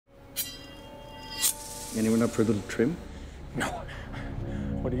Anyone up for a little trim? No.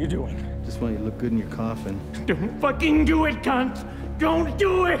 What are you doing? Just want you to look good in your coffin. Don't fucking do it, cunt! Don't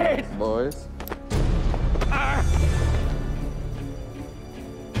do it! Boys? Ah.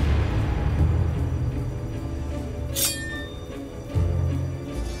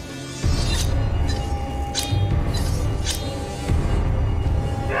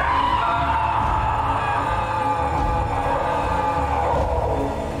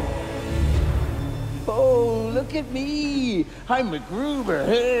 Look at me. I'm MacGruber.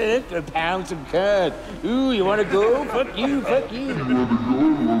 Hey, to pound some cut. Ooh, you want to go? Fuck you, fuck you. You want to go?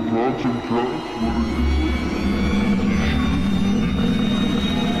 We'll pound some cuts.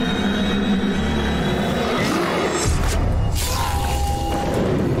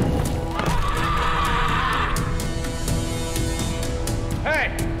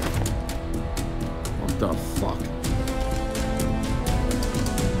 Hey! What the fuck?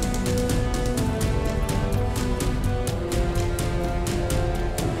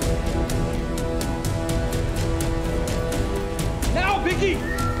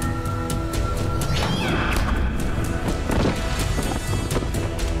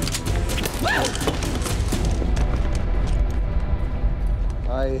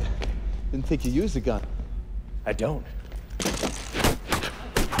 I didn't think you used a gun. I don't.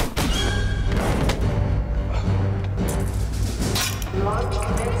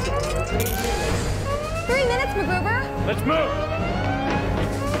 3 minutes, MacGruber. Let's move!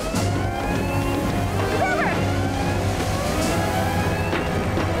 MacGruber!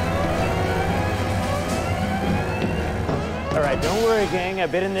 All right, don't worry, gang.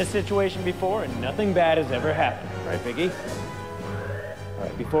 I've been in this situation before, and nothing bad has ever happened. Right, Biggie? All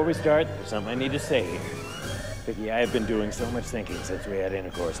right, before we start, there's something I need to say here. Biggie, I have been doing so much thinking since we had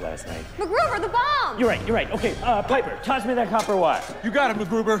intercourse last night. MacGruber, the bomb! You're right. Okay, Piper, toss me that copper wire. You got it,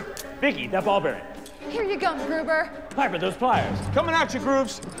 MacGruber. Biggie, that ball bearing. Here you go, MacGruber. Piper, those pliers. Coming at you,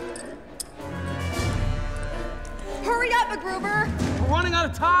 Grooves. Hurry up, MacGruber. We're running out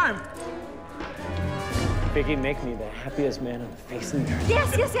of time. Biggie, make me the happiest man on the face of the earth.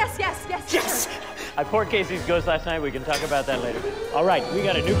 Yes. Yes! I poured Casey's ghost last night. We can talk about that later. All right, we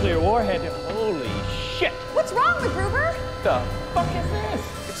got a nuclear warhead. Holy shit! What's wrong, MacGruber? The fuck is this?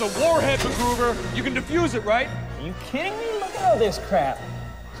 It's a warhead, MacGruber. You can defuse it, right? Are you kidding me? Look at all this crap.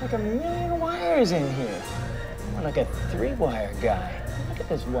 There's like a million wires in here. I'm like a 3-wire guy. Look at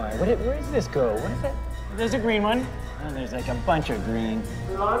this wire. Where does this go? What is that? There's a green one. And there's like a bunch of green.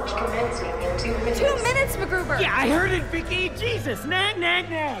 Launch commencing in 2 minutes. 2 minutes, MacGruber. Yeah, I heard it, Vicky. Jesus, nag.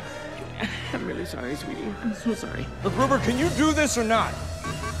 I'm really sorry, sweetie. I'm so sorry. MacGruber, can you do this or not?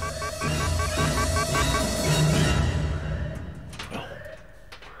 No.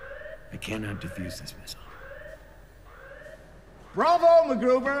 I cannot defuse this missile. Bravo,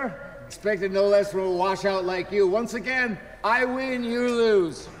 MacGruber. Expected no less from a washout like you. Once again, I win, you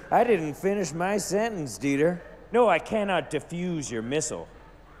lose. I didn't finish my sentence, Dieter. No, I cannot defuse your missile,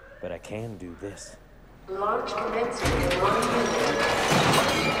 but I can do this. Launch commencing in 1 minute.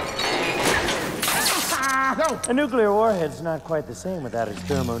 No. A nuclear warhead's not quite the same without its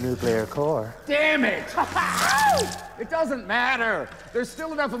thermonuclear core. Damn it! It doesn't matter. There's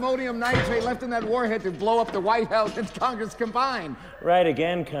still enough ammonium nitrate left in that warhead to blow up the White House and Congress combined. Right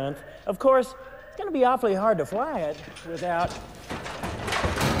again, cunt. Of course, it's gonna be awfully hard to fly it without...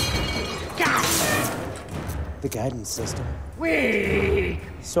 The guidance system. Whee!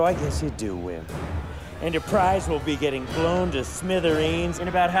 So I guess you do win. And your prize will be getting blown to smithereens. In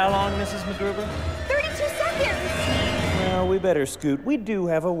about how long, Mrs. MacGruber? 32 seconds. Well, we better scoot. We do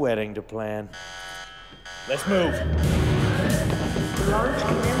have a wedding to plan. Let's move. Launch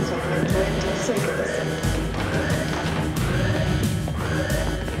commencing in 20 seconds.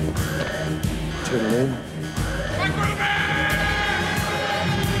 Turn in.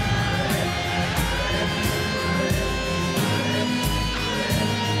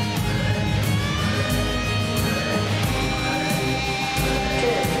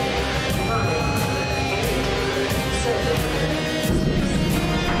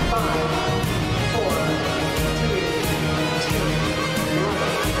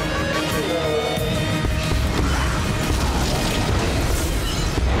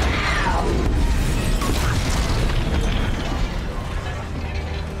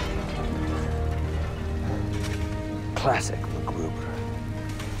 Classic MacGruber.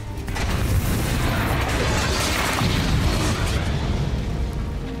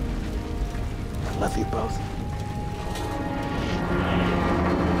 I love you both.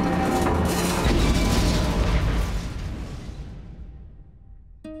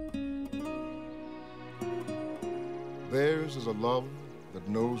 Theirs is a love that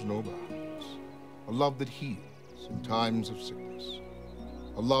knows no bounds. A love that heals in times of sickness.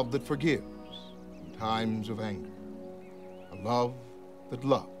 A love that forgives in times of anger. A love that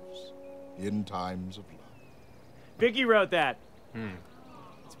loves in times of love. Vicky wrote that.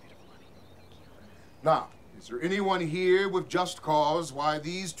 Now, is there anyone here with just cause why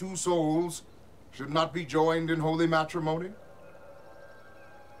these two souls should not be joined in holy matrimony?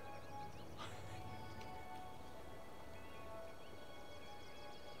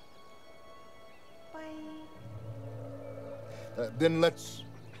 Then let's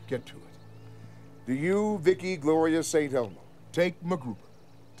get to it. Do you, Vicky Gloria St. Elmo, take MacGruber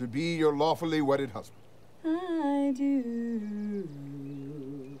to be your lawfully wedded husband? I do.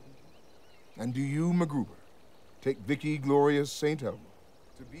 And do you, MacGruber, take Vicky Gloria St. Elmo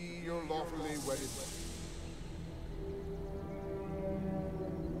to be your lawfully wedded husband?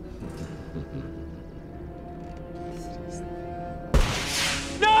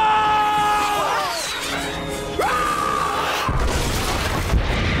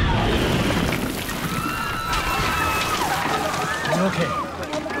 Okay.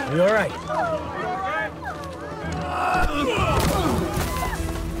 Are you all right?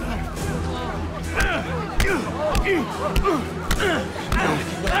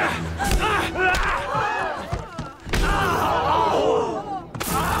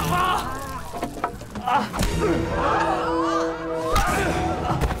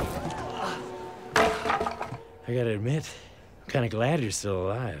 I gotta admit, I'm kind of glad you're still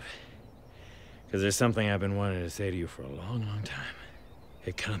alive. Because there's something I've been wanting to say to you for a long, long time.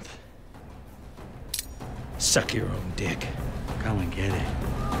 Hey, cunt. Suck your own dick. Come and get it.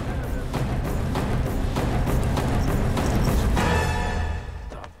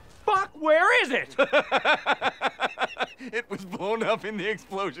 Fuck, where is it? It was blown up in the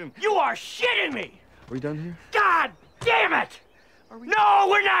explosion. You are shitting me! Are we done here? God damn it! No,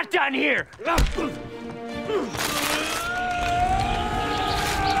 we're not done here!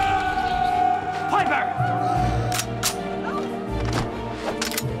 Piper!